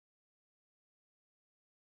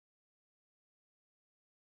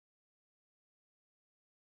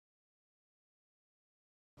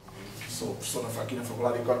sou professor aqui na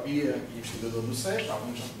Faculdade de Economia e investigador do SES,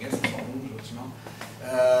 alguns já conhecem, alguns, outros não.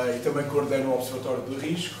 E também coordeno o Observatório do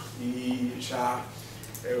Risco e já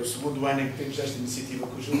é o segundo ano em que temos esta iniciativa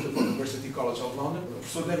conjunta com a University College of London. O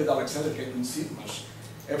professor David Alexandre, que é conhecido, mas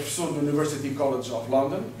é professor do University College of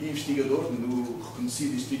London e investigador no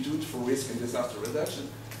reconhecido Institute for Risk and Disaster Reduction,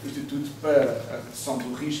 o Instituto para a Redução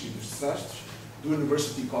do Risco e dos Desastres, do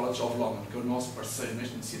University College of London, que é o nosso parceiro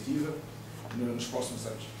nesta iniciativa nos próximos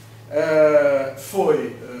anos.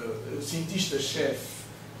 Foi cientista-chefe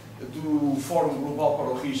do Fórum Global para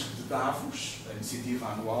o Risco de Davos, a iniciativa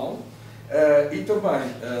anual, e também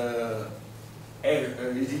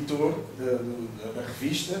é editor da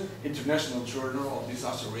revista International Journal of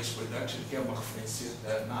Disaster Risk Reduction, que é uma referência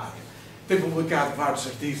na área. Tem publicado vários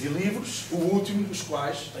artigos e livros, o último dos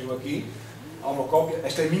quais tenho aqui, há uma cópia,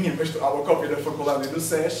 esta é minha, mas há uma cópia da Faculdade do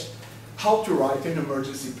SES, How to Write an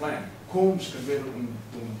Emergency Plan, como escrever um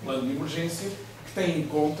plano de emergência que tem em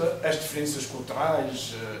conta as diferenças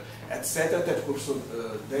culturais, etc. Até porque o professor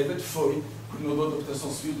David foi coordenador da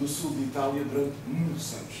Proteção Civil do sul de Itália durante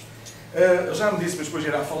muitos anos. Já me disse, mas depois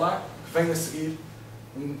irá falar, que vem a seguir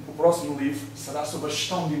o próximo livro será sobre a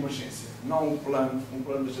gestão de emergência, não um plano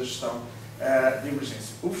de gestão de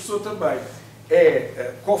emergência. O professor também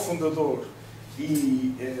é cofundador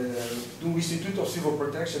do Institute of Civil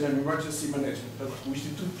Protection and Emergency Management, o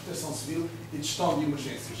Instituto de Proteção Civil e de Gestão de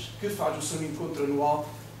Emergências, que faz o seu encontro anual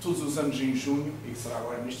todos os anos em junho, e que será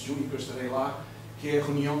agora neste junho que eu estarei lá, que é a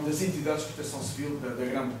reunião das entidades de proteção civil da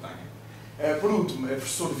Grã-Bretanha. Por último, é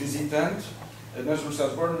professor visitante nas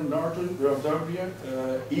universidades de Burnham, Norton, Durbia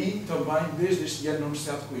e também desde este ano na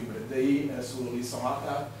Universidade de Coimbra. Daí a sua lição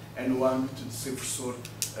ATA é no âmbito de ser professor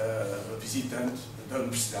visitante da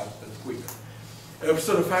Universidade de Coimbra. A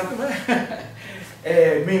professora Fatemeh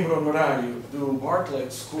é membro honorário do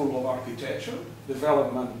Bartlett School of Architecture,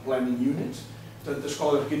 Development Planning Unit, portanto, da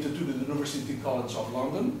Escola de Arquitetura do University College of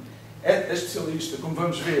London. É especialista, como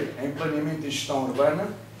vamos ver, em planeamento e gestão urbana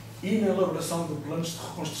e na elaboração de planos de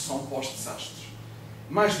reconstrução pós-desastres.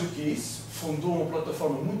 Mais do que isso, fundou uma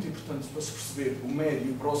plataforma muito importante para se perceber o Médio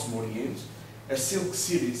e o Próximo Oriente, a Silk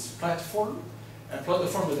Cities Platform, a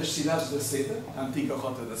plataforma das cidades da seda, a antiga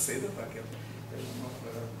Rota da Seda, para aquele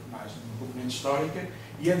mais um documento histórica,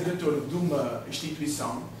 e é diretor de uma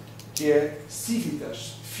instituição que é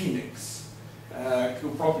Civitas Phoenix, que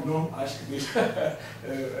o próprio nome acho que diz tudo.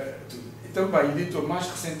 E também editou mais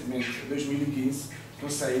recentemente, em 2015, com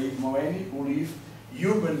Said Moeni, o livro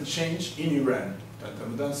Urban Change in Iran, portanto,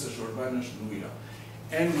 mudanças urbanas no Irão.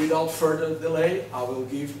 And without further delay, I will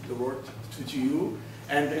give the word to you.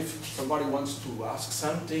 And if somebody wants to ask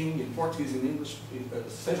something in Portuguese, in English,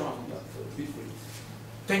 sejam à vontade, be free.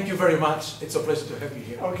 Thank you very much. It's a pleasure to have you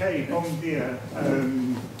here. Ok, bom dia.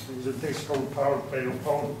 Desculpa pelo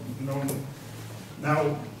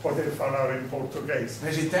não poder falar em português.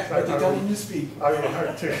 Mas Italian you speak. I will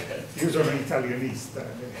have to use an italianista.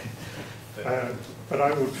 But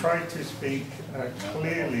I will try to speak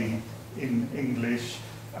clearly in English,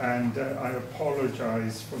 and I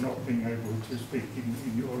apologize for not being able to speak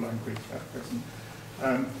in your language at present.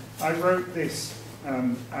 I wrote this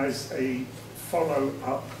as a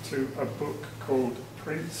follow-up to a book called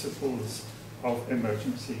Principles of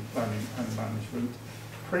Emergency Planning and Management.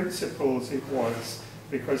 Principles it was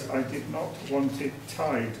because I did not want it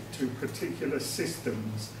tied to particular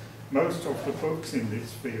systems. Most of the books in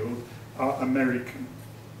this field are American,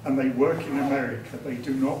 and they work in America. They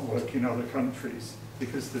do not work in other countries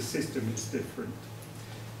because the system is different.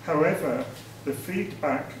 However, the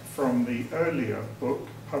feedback from the earlier book,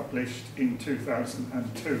 published in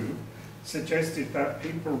 2002, suggested that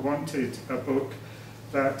people wanted a book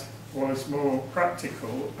that was more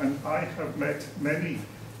practical, and I have met many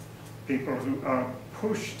people who are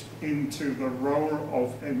pushed into the role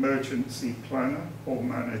of emergency planner or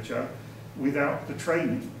manager without the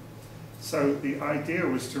training. So the idea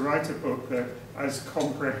was to write a book that, as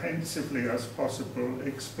comprehensively as possible,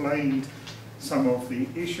 explained some of the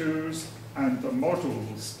issues and the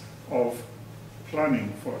models of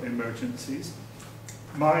planning for emergencies.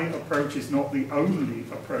 My approach is not the only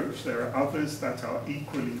approach. There are others that are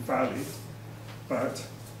equally valid, but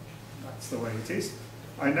that's the way it is.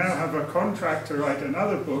 I now have a contract to write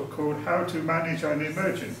another book called How to Manage an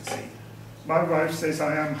Emergency. My wife says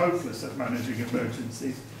I am hopeless at managing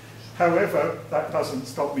emergencies. However, that doesn't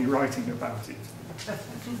stop me writing about it.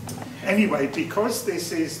 Anyway, because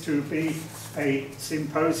this is to be a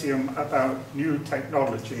symposium about new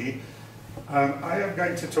technology, I am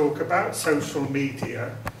going to talk about social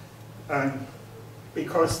media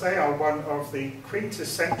because they are one of the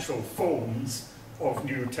quintessential forms of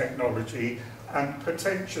new technology, and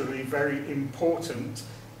potentially very important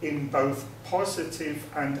in both positive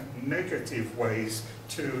and negative ways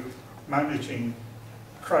to managing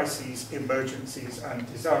crises, emergencies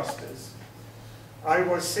and disasters. I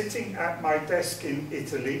was sitting at my desk in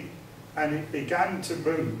Italy and it began to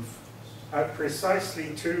move at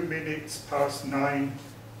precisely 2 minutes past 9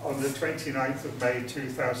 on the 29th of May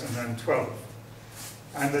 2012.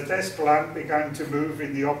 And the desk lamp began to move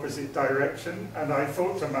in the opposite direction, and I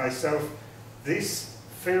thought to myself, this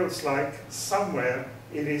feels like somewhere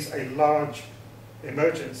it is a large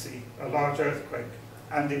emergency, a large earthquake,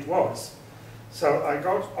 and it was. So I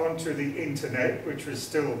got onto the internet, which was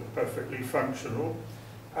still perfectly functional,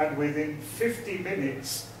 and within 50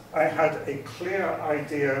 minutes I had a clear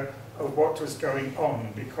idea of what was going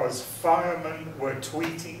on, because firemen were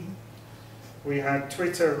tweeting. We had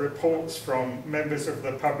Twitter reports from members of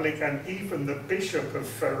the public, and even the Bishop of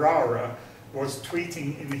Ferrara was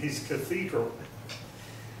tweeting in his cathedral.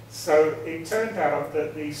 So it turned out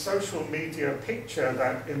that the social media picture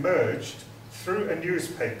that emerged through a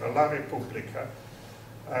newspaper, La Repubblica,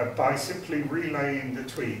 by simply relaying the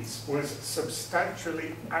tweets, was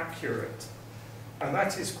substantially accurate. And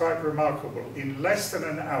that is quite remarkable. In less than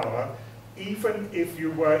an hour, even if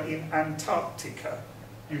you were in Antarctica,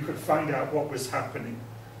 you could find out what was happening,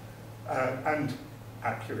 and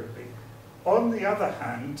accurately. On the other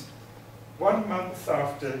hand, 1 month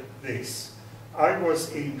after this, I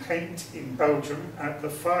was in Ghent in Belgium at the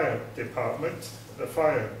fire department, the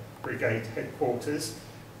fire brigade headquarters,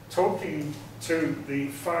 talking to the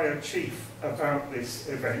fire chief about this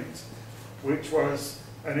event, which was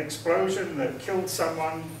an explosion that killed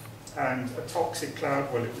someone and a toxic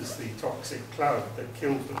cloud. Well, it was the toxic cloud that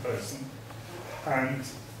killed the person. And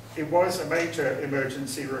it was a major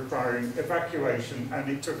emergency requiring evacuation, and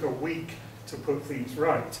it took a week to put things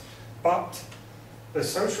right. But the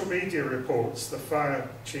social media reports, the fire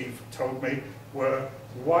chief told me, were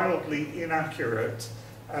wildly inaccurate,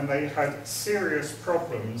 and they had serious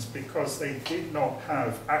problems because they did not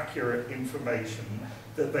have accurate information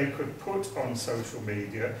that they could put on social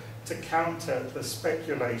media to counter the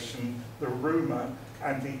speculation, the rumour,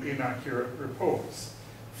 and the inaccurate reports.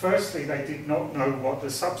 Firstly, they did not know what the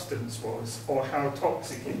substance was or how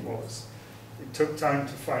toxic it was. It took time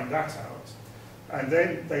to find that out. And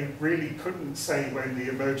then they really couldn't say when the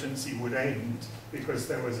emergency would end, because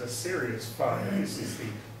there was a serious fire. This is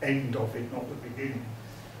the end of it, not the beginning.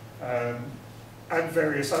 And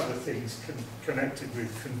various other things connected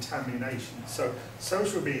with contamination. So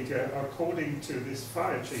social media, according to this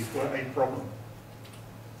fire chief, were a problem.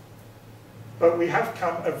 But we have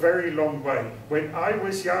come a very long way. When I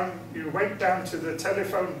was young, you went down to the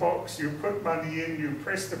telephone box, you put money in, you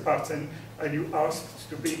pressed a button, and you asked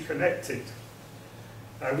to be connected.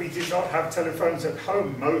 We did not have telephones at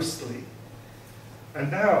home, mostly.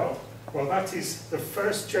 And now, well, that is the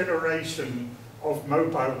first generation of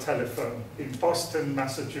mobile telephone in Boston,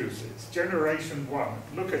 Massachusetts. Generation 1,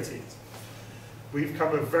 look at it. We've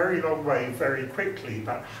come a very long way very quickly,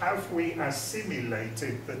 but have we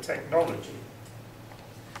assimilated the technology?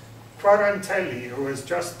 Quarantelli, who has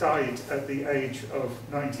just died at the age of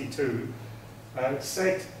 92,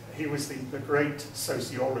 said, he was the great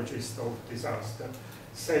sociologist of disaster,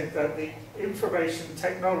 said that the information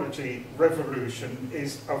technology revolution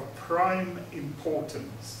is of prime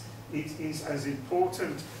importance. It is as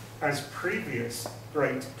important as previous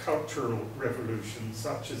great cultural revolutions,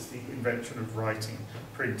 such as the invention of writing,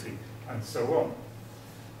 printing, and so on.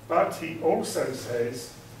 But he also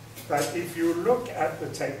says that if you look at the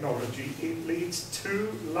technology, it leads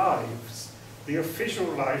two lives, the official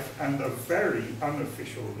life and the very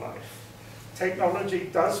unofficial life. Technology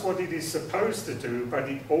does what it is supposed to do, but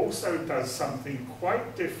it also does something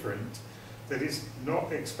quite different that is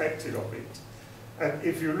not expected of it. And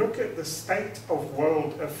if you look at the state of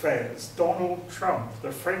world affairs, Donald Trump,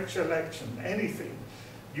 the French election, anything,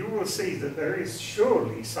 you will see that there is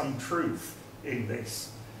surely some truth in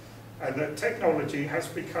this. And that technology has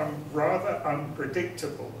become rather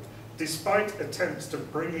unpredictable, despite attempts to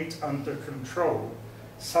bring it under control,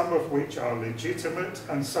 some of which are legitimate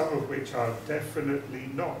and some of which are definitely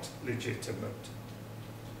not legitimate.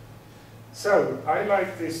 So, I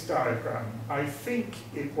like this diagram. I think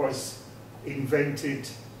it was invented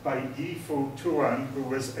by Yi-Fu Tuan, who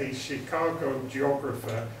was a Chicago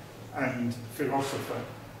geographer and philosopher.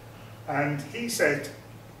 And he said,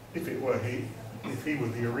 if it were he, if he were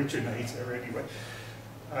the originator anyway,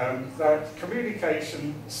 that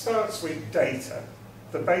communication starts with data,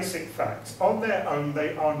 the basic facts. On their own,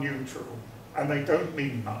 they are neutral, and they don't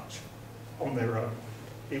mean much on their own.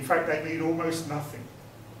 In fact, they mean almost nothing.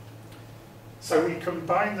 So we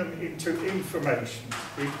combine them into information.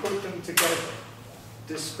 We put them together.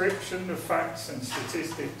 Description of facts and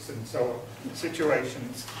statistics and so on,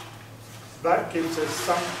 situations. That gives us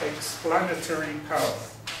some explanatory power.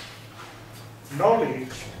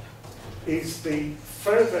 Knowledge is the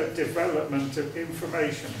further development of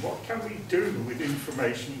information. What can we do with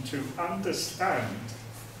information to understand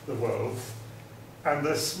the world? And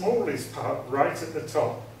the smallest part, right at the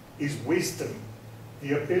top, is wisdom,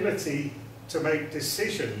 the ability to make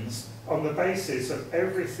decisions on the basis of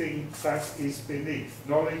everything that is beneath: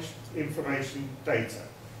 knowledge, information, data.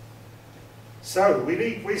 So we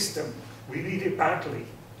need wisdom. We need it badly.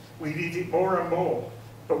 We need it more and more.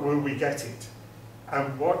 But will we get it?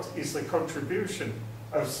 And what is the contribution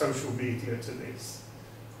of social media to this?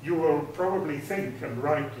 You will probably think, and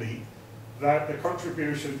rightly, that the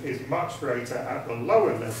contribution is much greater at the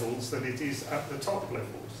lower levels than it is at the top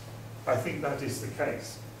levels. I think that is the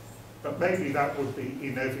case. But maybe that would be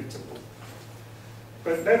inevitable.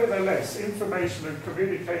 But nevertheless, information and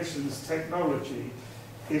communications technology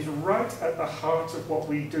is right at the heart of what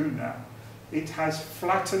we do now. It has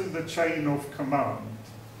flattened the chain of command.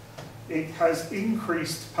 It has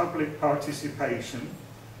increased public participation.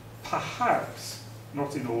 Perhaps,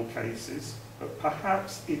 not in all cases, but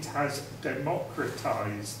perhaps it has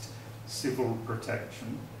democratized civil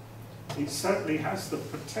protection. It certainly has the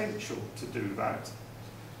potential to do that.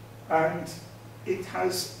 And it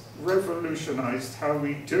has revolutionized how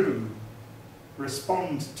we do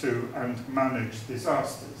respond to and manage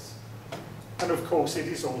disasters. And of course, it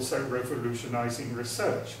is also revolutionizing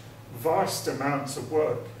research. Vast amounts of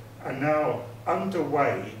work are now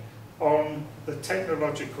underway on the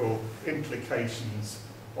technological implications,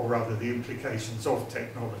 or rather the implications of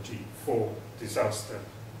technology for disaster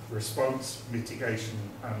response, mitigation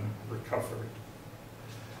and recovery.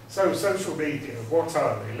 So social media, what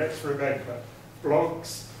are they? Let's remember: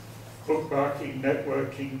 blogs, bookmarking,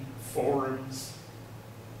 networking, forums,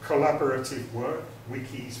 collaborative work,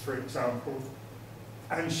 wikis for example,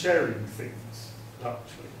 and sharing things,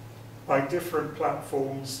 largely, by different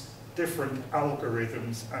platforms, different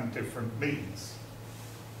algorithms and different means.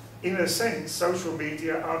 In a sense, social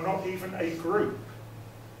media are not even a group.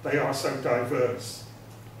 They are so diverse.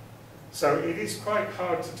 So it is quite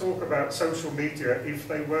hard to talk about social media if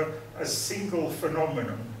they were a single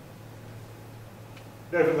phenomenon.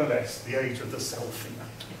 Nevertheless, the age of the selfie.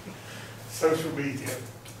 Social media,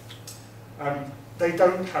 they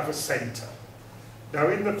don't have a centre. Now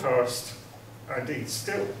in the past, indeed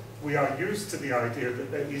still, we are used to the idea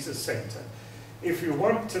that there is a centre. If you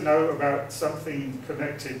want to know about something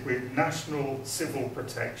connected with national civil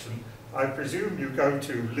protection, I presume you go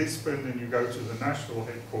to Lisbon and you go to the national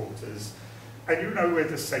headquarters and you know where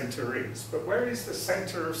the centre is. But where is the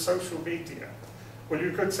centre of social media? Well,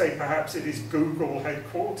 you could say perhaps it is Google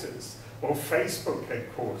headquarters or Facebook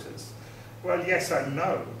headquarters. Well, yes and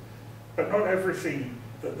no, but not everything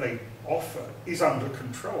that they offer is under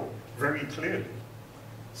control, very clearly.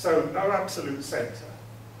 So no absolute centre.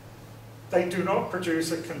 They do not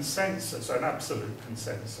produce a consensus, an absolute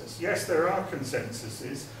consensus. Yes, there are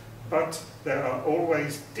consensuses, but there are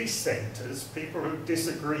always dissenters, people who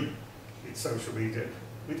disagree with social media,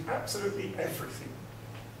 with absolutely everything.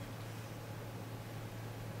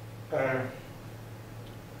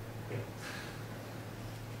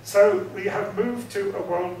 So we have moved to a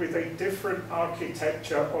world with a different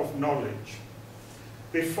architecture of knowledge.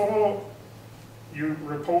 Before you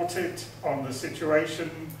reported on the situation,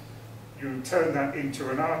 you turned that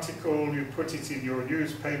into an article, you put it in your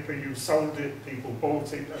newspaper, you sold it, people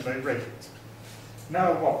bought it and they read it.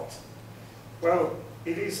 Now what? Well,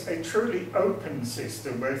 it is a truly open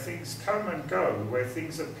system where things come and go, where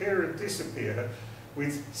things appear and disappear,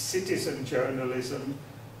 with citizen journalism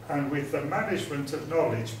and with the management of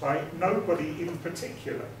knowledge by nobody in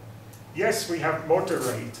particular. Yes, we have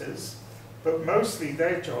moderators, but mostly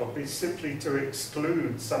their job is simply to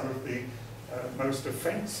exclude some of the most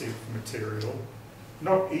offensive material,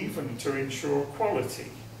 not even to ensure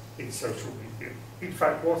quality in social media. In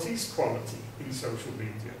fact, what is quality in social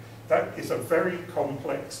media? That is a very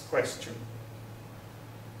complex question.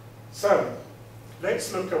 So,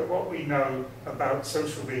 let's look at what we know about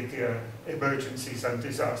social media, emergencies and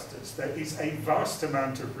disasters. There is a vast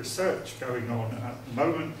amount of research going on at the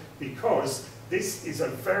moment because this is a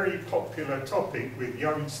very popular topic with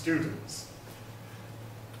young students.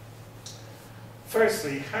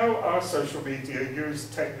 Firstly, how are social media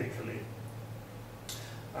used technically?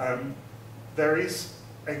 There is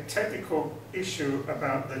a technical issue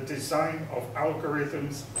about the design of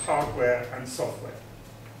algorithms, hardware and software.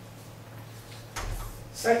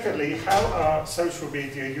 Secondly, how are social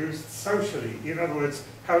media used socially? In other words,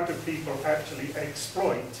 how do people actually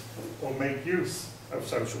exploit or make use of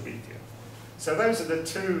social media? So those are the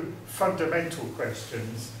two fundamental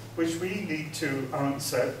questions which we need to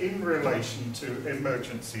answer in relation to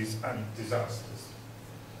emergencies and disasters.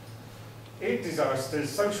 In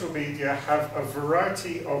disasters, social media have a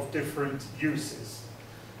variety of different uses.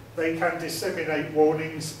 They can disseminate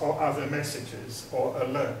warnings or other messages or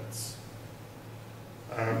alerts.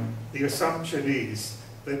 The assumption is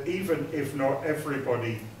that even if not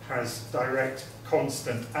everybody has direct,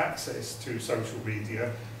 constant access to social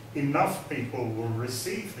media, enough people will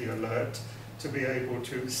receive the alert to be able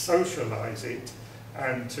to socialize it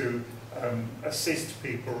and to assist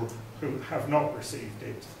people who have not received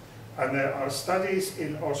it. And there are studies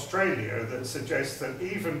in Australia that suggest that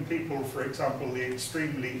even people, for example, the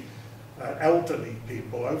extremely elderly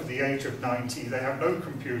people over the age of 90, they have no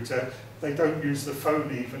computer, they don't use the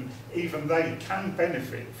phone even they can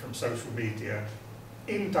benefit from social media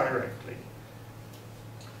indirectly.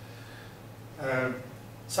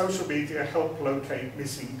 Social media help locate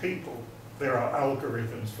missing people. There are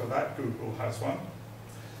algorithms for that, Google has one.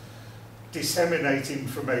 Disseminate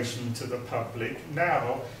information to the public.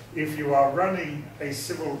 Now, if you are running a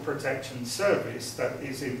civil protection service that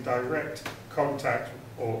is in direct contact,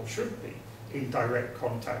 or should be in direct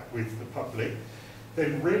contact with the public,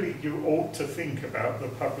 then really you ought to think about the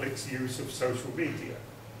public's use of social media,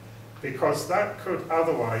 because that could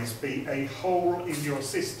otherwise be a hole in your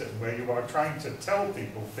system where you are trying to tell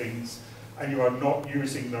people things and you are not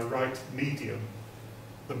using the right medium,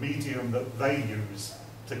 the medium that they use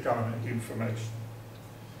to garner information.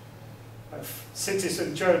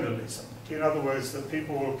 Citizen journalism, in other words, that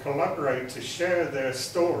people will collaborate to share their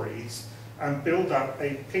stories and build up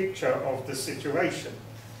a picture of the situation.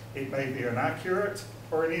 It may be an accurate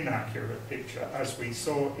or an inaccurate picture, as we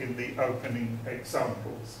saw in the opening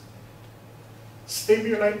examples.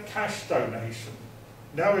 Stimulate cash donation.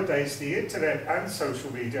 Nowadays, the internet and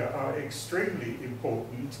social media are extremely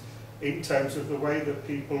important in terms of the way that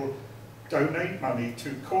people donate money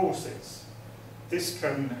to causes. This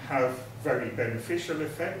can have very beneficial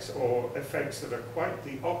effects or effects that are quite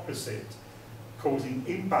the opposite, causing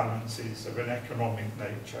imbalances of an economic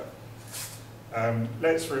nature.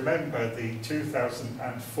 Let's remember the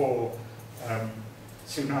 2004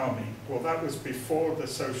 tsunami. Well, that was before the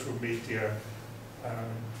social media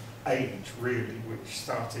age, really, which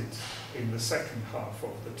started in the second half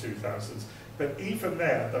of the 2000s. But even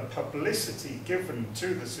there, the publicity given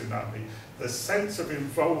to the tsunami, the sense of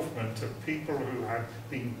involvement of people who had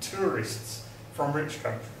been tourists from rich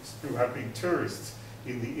countries, who had been tourists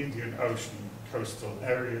in the Indian Ocean coastal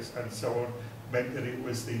areas and so on, meant that it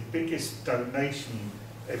was the biggest donation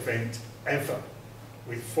event ever,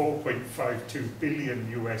 with $4.52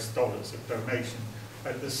 billion of donation.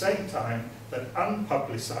 At the same time that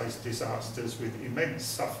unpublicized disasters with immense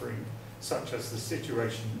suffering, such as the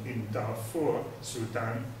situation in Darfur,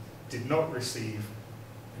 Sudan, did not receive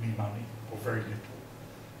any money, or very little,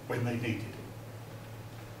 when they needed it.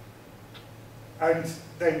 And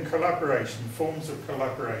then collaboration, forms of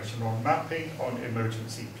collaboration on mapping, on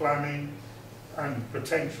emergency planning, and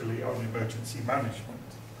potentially on emergency management.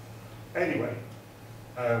 Anyway,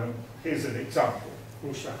 here's an example,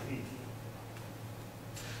 Ushahidi.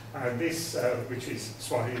 And this, which is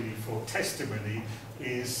Swahili for testimony,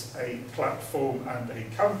 is a platform and a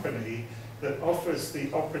company that offers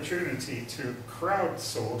the opportunity to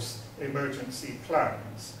crowdsource emergency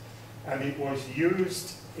plans. And it was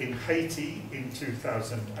used in Haiti in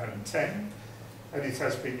 2010, and it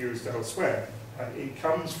has been used elsewhere. It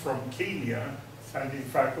comes from Kenya, and in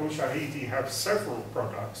fact, Ushahidi have several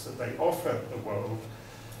products that they offer the world,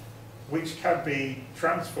 which can be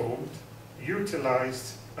transformed,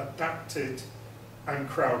 utilized, adapted, and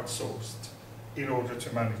crowdsourced in order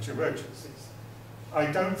to manage emergencies. I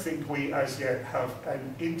don't think we as yet have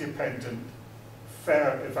an independent,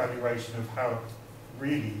 fair evaluation of how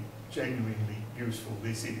really genuinely useful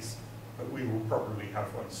this is, but we will probably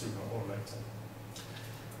have one sooner or later.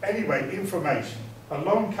 Anyway, information.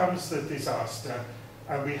 Along comes the disaster,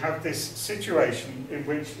 and we have this situation in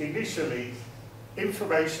which initially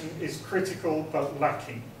information is critical but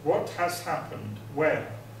lacking. What has happened? Where?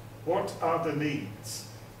 What are the needs?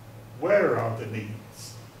 Where are the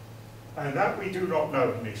needs? And that we do not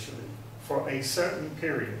know initially. For a certain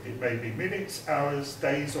period, it may be minutes, hours,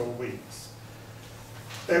 days, or weeks.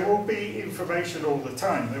 There will be information all the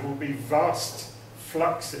time. There will be vast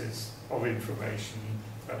fluxes of information,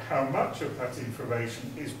 but how much of that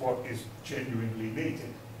information is what is genuinely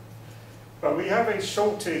needed? But we have a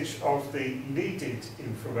shortage of the needed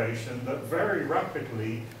information that very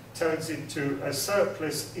rapidly turns into a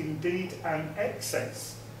surplus, indeed an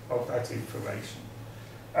excess of that information.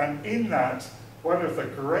 And in that, one of the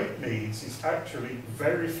great needs is actually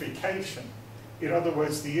verification. In other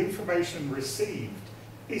words, the information received,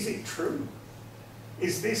 is it true?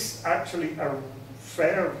 Is this actually a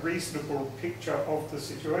fair, reasonable picture of the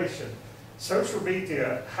situation? Social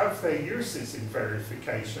media have their uses in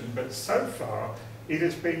verification, but so far it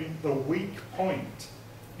has been the weak point.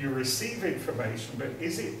 You receive information, but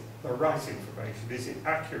is it the right information? Is it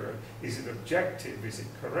accurate? Is it objective? Is it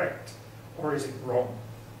correct? Or is it wrong?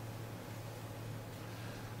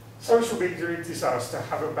 Social media is asked to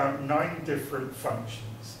have about 9 different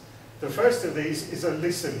functions. The first of these is a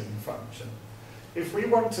listening function. If we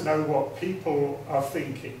want to know what people are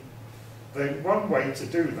thinking, then one way to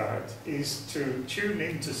do that is to tune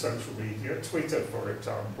into social media, Twitter for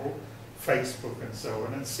example, Facebook and so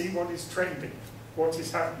on, and see what is trending, what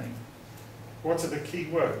is happening, what are the key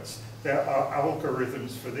words. There are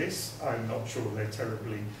algorithms for this. I'm not sure they're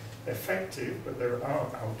terribly effective, but there are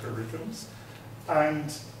algorithms,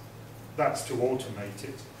 and that's to automate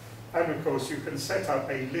it. And of course you can set up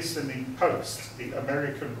a listening post. The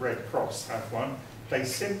American Red Cross have one. They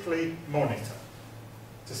simply monitor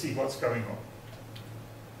to see what's going on.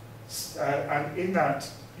 And in that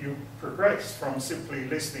you progress from simply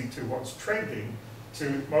listening to what's trending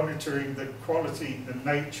to monitoring the quality, the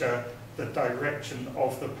nature, the direction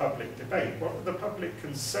of the public debate. What are the public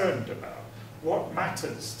concerned about? What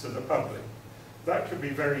matters to the public? That can be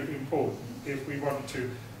very important if we want to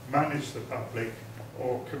manage the public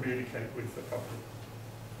or communicate with the public.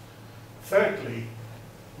 Thirdly,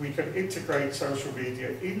 we can integrate social media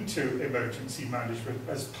into emergency management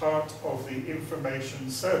as part of the information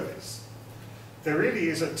service. There really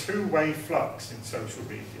is a two-way flux in social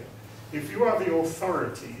media. If you are the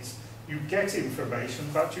authorities, you get information,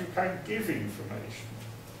 but you can give information.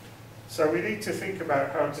 So we need to think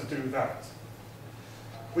about how to do that.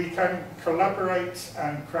 We can collaborate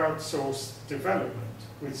and crowdsource development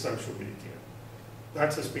with social media.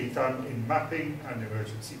 That has been done in mapping and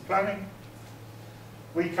emergency planning.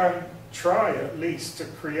 We can try at least to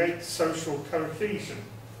create social cohesion,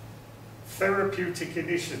 therapeutic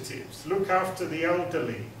initiatives, look after the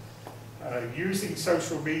elderly, using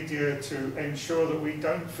social media to ensure that we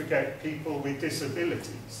don't forget people with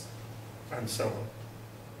disabilities, and so on.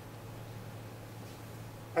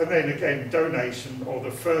 And then again, donation or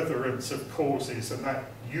the furtherance of causes, and that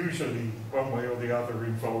usually, one way or the other,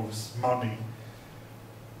 involves money.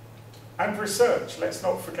 And research, let's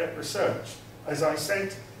not forget research. As I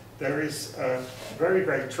said, there is a very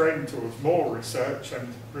great trend towards more research,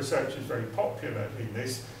 and research is very popular in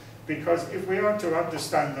this, because if we are to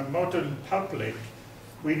understand the modern public,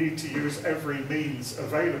 we need to use every means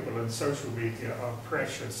available, and social media are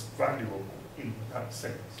precious, valuable in that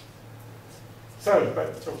sense. So,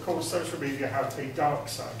 but of course social media have a dark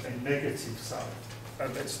side, a negative side,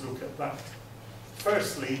 and let's look at that.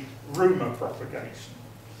 Firstly, rumour propagation.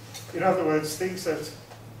 In other words, things that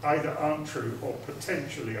either aren't true or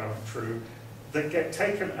potentially aren't true, that get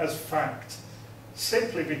taken as fact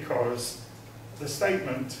simply because the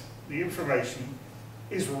statement, the information,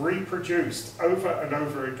 is reproduced over and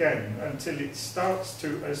over again until it starts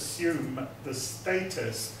to assume the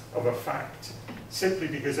status of a fact simply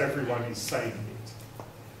because everyone is saying it.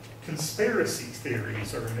 Conspiracy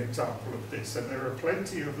theories are an example of this, and there are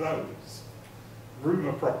plenty of those.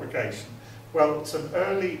 Rumour propagation. Well, some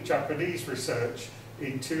early Japanese research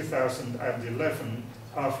in 2011,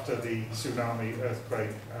 after the tsunami,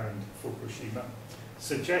 earthquake, and Fukushima,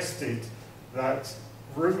 suggested that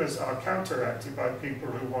rumours are counteracted by people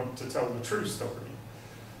who want to tell the true story.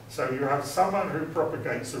 So you have someone who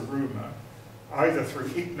propagates a rumour, either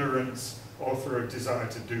through ignorance or through a desire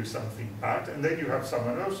to do something bad, and then you have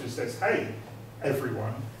someone else who says, hey,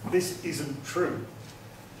 everyone, this isn't true.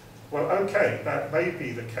 Well, okay, that may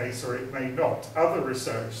be the case, or it may not. Other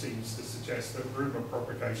research seems to suggest that rumour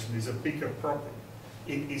propagation is a bigger problem.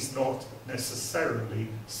 It is not necessarily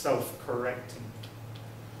self-correcting.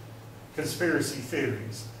 Conspiracy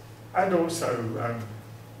theories, and also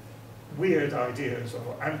weird ideas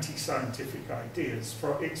or anti-scientific ideas.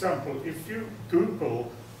 For example, if you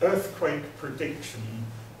Google earthquake prediction,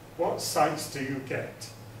 what sites do you get?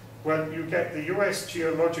 Well, you get the US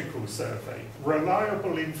Geological Survey,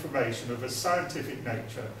 reliable information of a scientific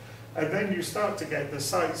nature, and then you start to get the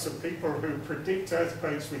sites of people who predict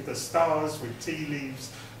earthquakes with the stars, with tea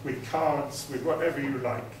leaves, with cards, with whatever you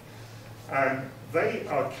like. And they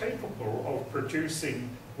are capable of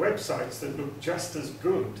producing websites that look just as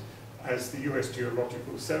good as the US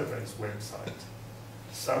Geological Survey's website.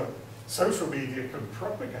 So social media can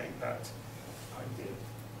propagate that idea.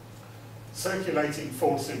 Circulating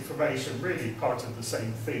false information, really part of the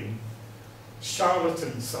same thing.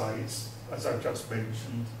 Charlatan sites, as I've just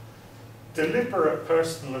mentioned. Deliberate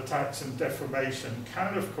personal attacks and defamation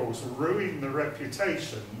can, of course, ruin the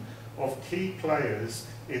reputation of key players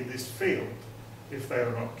in this field if they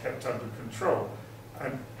are not kept under control.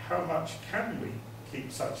 And how much can we keep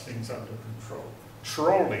such things under control?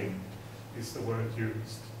 Trolling is the word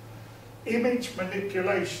used. Image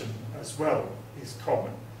manipulation as well is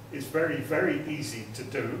common. It's very, very easy to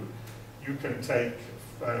do. You can take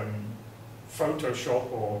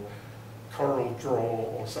Photoshop or Corel Draw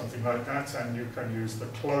or something like that, and you can use the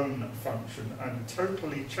clone function and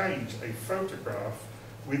totally change a photograph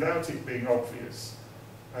without it being obvious.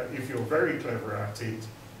 If you're very clever at it,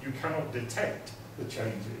 you cannot detect the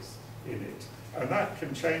changes in it. And that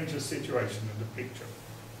can change a situation in the picture.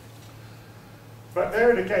 But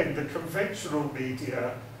there again, the conventional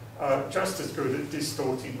media are just as good at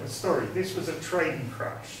distorting the story. This was a train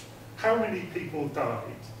crash. How many people died?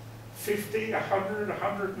 50, 100,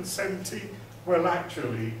 170? Well,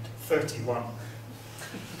 actually, 31.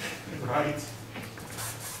 Right?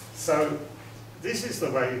 So this is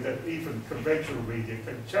the way that even conventional media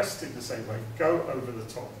can, just in the same way, go over the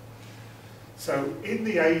top. So in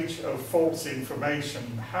the age of false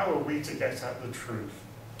information, how are we to get at the truth?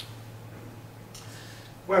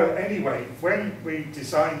 Well, anyway, when we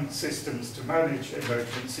design systems to manage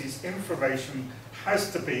emergencies, information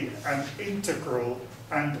has to be an integral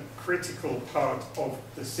and critical part of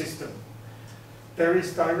the system. There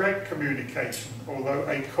is direct communication, although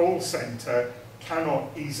a call centre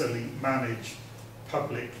cannot easily manage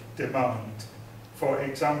public demand. For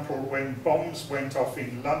example, when bombs went off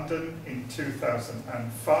in London in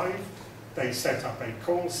 2005, they set up a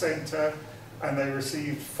call centre and they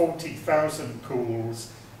received 40,000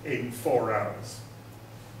 calls in 4 hours.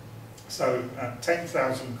 So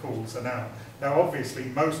 10,000 calls an hour. Now obviously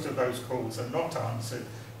most of those calls are not answered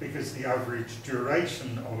because the average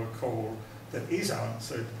duration of a call that is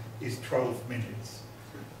answered is 12 minutes.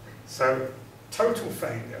 So total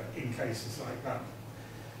failure in cases like that.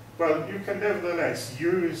 Well, you can nevertheless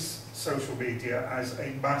use social media as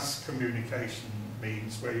a mass communication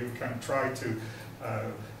means where you can try to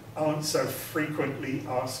answer frequently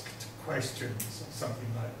asked questions or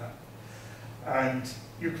something like that. And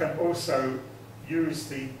you can also use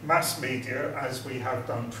the mass media as we have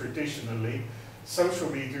done traditionally.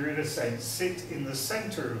 Social media, in a sense, sit in the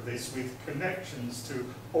center of this with connections to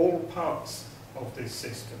all parts of this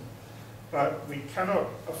system. But we cannot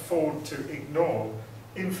afford to ignore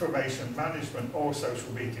information management or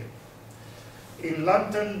social media. In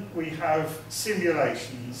London, we have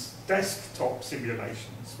simulations, desktop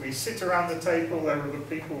simulations. We sit around the table, there are the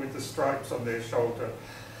people with the stripes on their shoulder,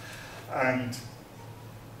 and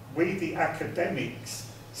we, the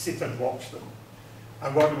academics, sit and watch them.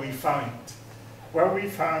 And what do we find? Well, we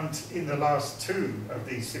found in the last 2 of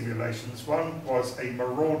these simulations, one was a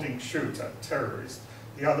marauding shooter, terrorist,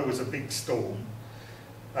 the other was a big storm,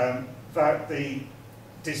 that the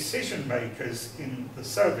decision makers in the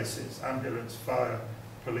services, ambulance, fire,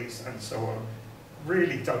 police, and so on,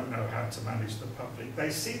 really don't know how to manage the public.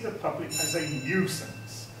 They see the public as a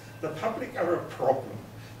nuisance. The public are a problem.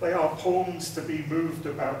 They are pawns to be moved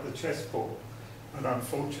about the chessboard. And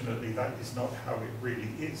unfortunately, that is not how it really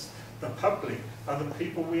is. The public are the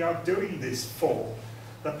people we are doing this for.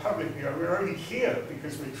 The public, we're only here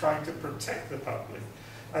because we're trying to protect the public.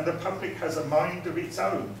 And the public has a mind of its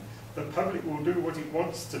own. The public will do what it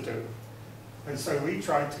wants to do. And so we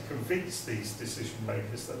tried to convince these decision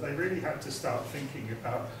makers that they really had to start thinking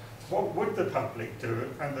about what would the public do,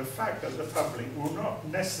 and the fact that the public will not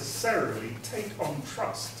necessarily take on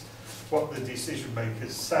trust what the decision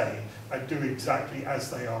makers say and do exactly as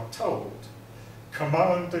they are told.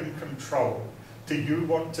 Command and control. Do you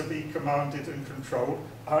want to be commanded and controlled?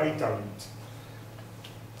 I don't.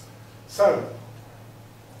 So,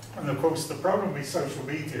 and of course the problem with social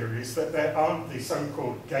media is that there aren't the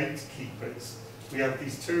so-called gatekeepers. We have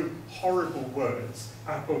these 2 horrible words,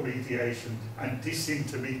 apomediation and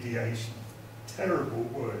disintermediation. Terrible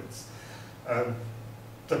words.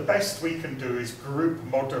 The best we can do is group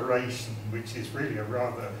moderation, which is really a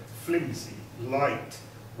rather flimsy, light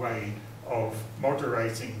way of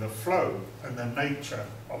moderating the flow and the nature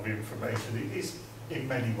of information. It is in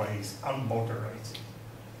many ways unmoderated.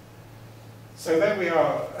 So then we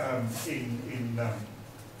are in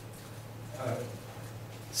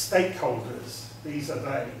stakeholders. These are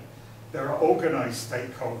they. There are organised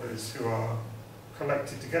stakeholders who are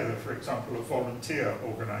collected together, for example, a volunteer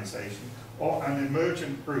organisation or an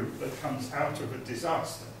emergent group that comes out of a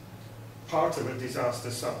disaster, part of a disaster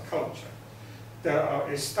subculture. There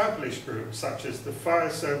are established groups such as the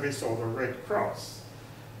fire service or the Red Cross.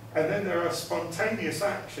 And then there are spontaneous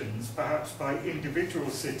actions, perhaps by individual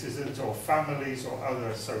citizens or families or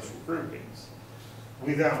other social groupings,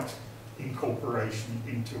 without incorporation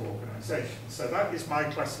into organisations. So that is my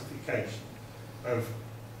classification of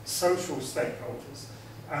social stakeholders.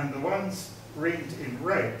 And the ones ringed in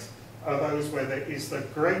red are those where there is the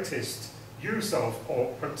greatest use of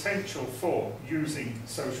or potential for using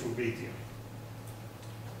social media.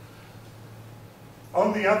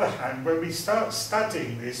 On the other hand, when we start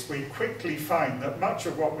studying this, we quickly find that much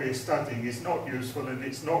of what we're studying is not useful and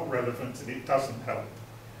it's not relevant and it doesn't help.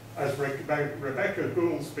 As Rebecca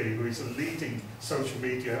Goolsby, who is a leading social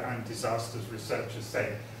media and disasters researcher,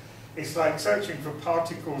 said, it's like searching for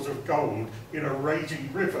particles of gold in a raging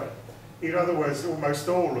river. In other words, almost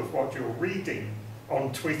all of what you're reading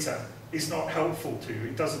on Twitter is not helpful to you.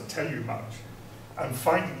 It doesn't tell you much. And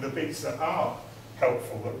finding the bits that are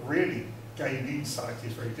helpful, that really gain insight,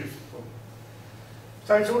 is very difficult.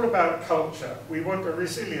 So it's all about culture. We want a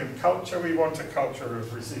resilient culture. We want a culture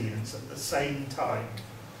of resilience at the same time.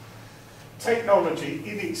 Technology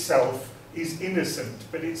in itself is innocent,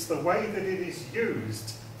 but it's the way that it is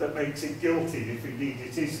used that makes it guilty, if indeed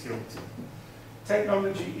it is guilty.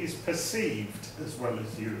 Technology is perceived as well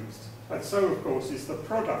as used, and so of course is the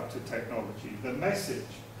product of technology, the message,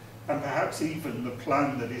 and perhaps even the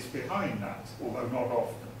plan that is behind that, although not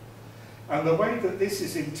often. And the way that this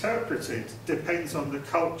is interpreted depends on the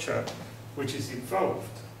culture which is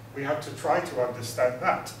involved. We have to try to understand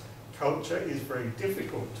that. Culture is very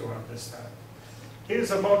difficult to understand. Here's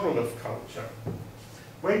a model of culture.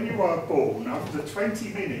 When you are born, after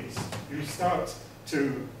 20 minutes, you start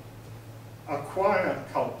to acquire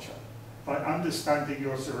culture by understanding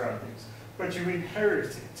your surroundings, but you inherit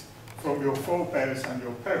it from your forebears and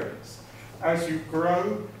your parents. As you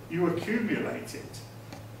grow, you accumulate it.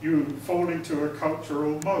 You fall into a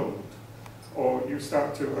cultural mold, or you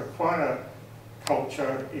start to acquire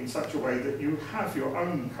culture in such a way that you have your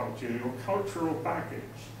own culture, your cultural baggage.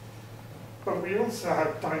 But we also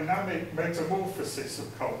have dynamic metamorphosis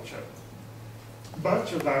of culture.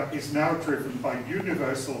 Much of that is now driven by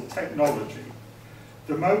universal technology.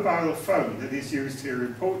 The mobile phone that is used here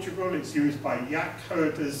in Portugal, it's used by yak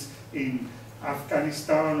herders in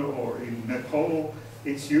Afghanistan or in Nepal.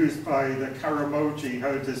 It's used by the Karamoji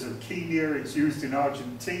herders of Kenya. It's used in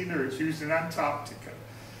Argentina. It's used in Antarctica,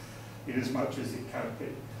 in as much as it can be.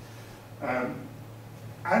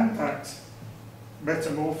 And that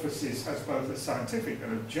metamorphosis has both a scientific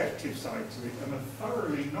and objective side to it, and a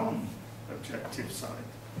thoroughly non-objective side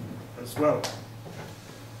as well.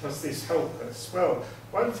 Does this help us? Well,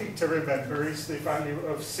 one thing to remember is the value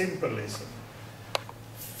of symbolism.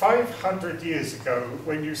 500 years ago,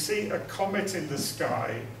 when you see a comet in the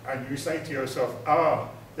sky and you say to yourself, ah,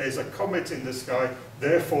 there's a comet in the sky,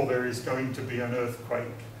 therefore there is going to be an earthquake.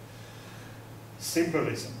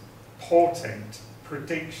 Symbolism, portent,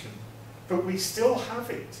 prediction. But we still have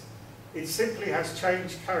it. It simply has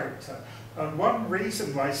changed character. And one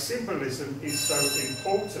reason why symbolism is so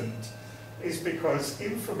important is because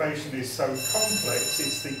information is so complex,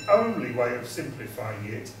 it's the only way of simplifying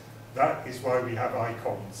it. That is why we have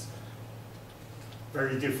icons.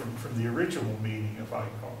 Very different from the original meaning of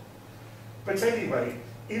icon. But anyway,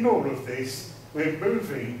 in all of this, we're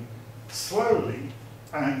moving slowly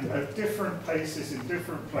and at different paces in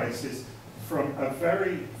different places from a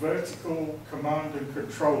very vertical command and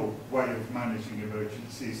control way of managing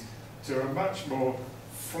emergencies to a much more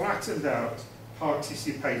flattened out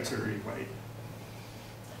participatory way.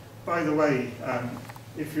 By the way,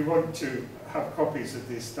 if you want to have copies of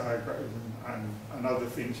this diagram and other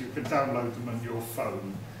things, you can download them on your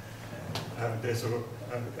phone. There's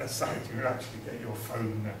a site you can actually get your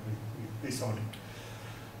phone with this on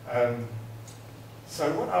it. So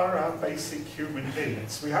what are our basic human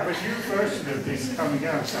needs? We have a new version of this coming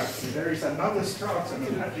out actually. There is another stratum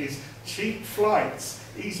of that is cheap flights,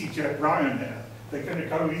 EasyJet, Ryanair. They're going to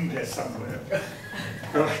go in there somewhere.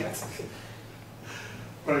 Right.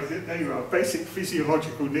 Well, there you are, basic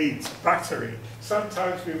physiological needs, battery.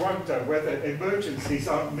 Sometimes we wonder whether emergencies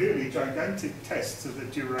aren't merely gigantic tests of the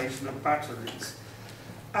duration of batteries.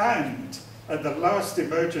 And at the last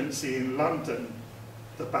emergency in London,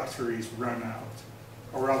 the batteries ran out.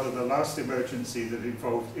 Or rather, the last emergency that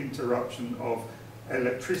involved interruption of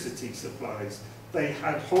electricity supplies. They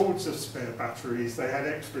had hordes of spare batteries, they had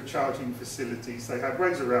extra charging facilities, they had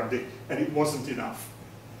ways around it, and it wasn't enough.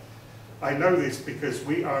 I know this because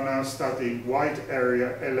we are now studying wide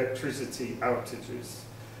area electricity outages,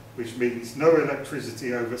 which means no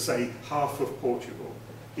electricity over, say, half of Portugal.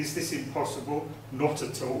 Is this impossible? Not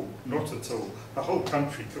at all, not at all. The whole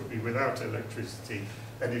country could be without electricity,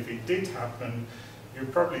 and if it did happen,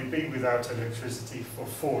 you'd probably be without electricity for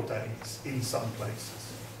 4 days in some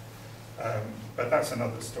places. But that's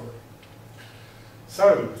another story.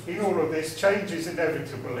 So, in all of this, change is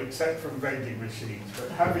inevitable except from vending machines.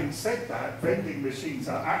 But having said that, vending machines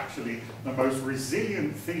are actually the most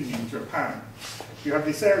resilient thing in Japan. You have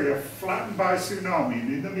this area flattened by a tsunami,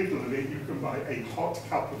 and in the middle of it you can buy a hot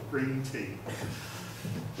cup of green tea.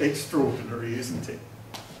 Extraordinary, isn't it?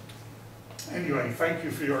 Anyway, thank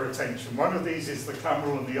you for your attention. One of these is the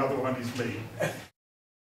camel and the other one is me.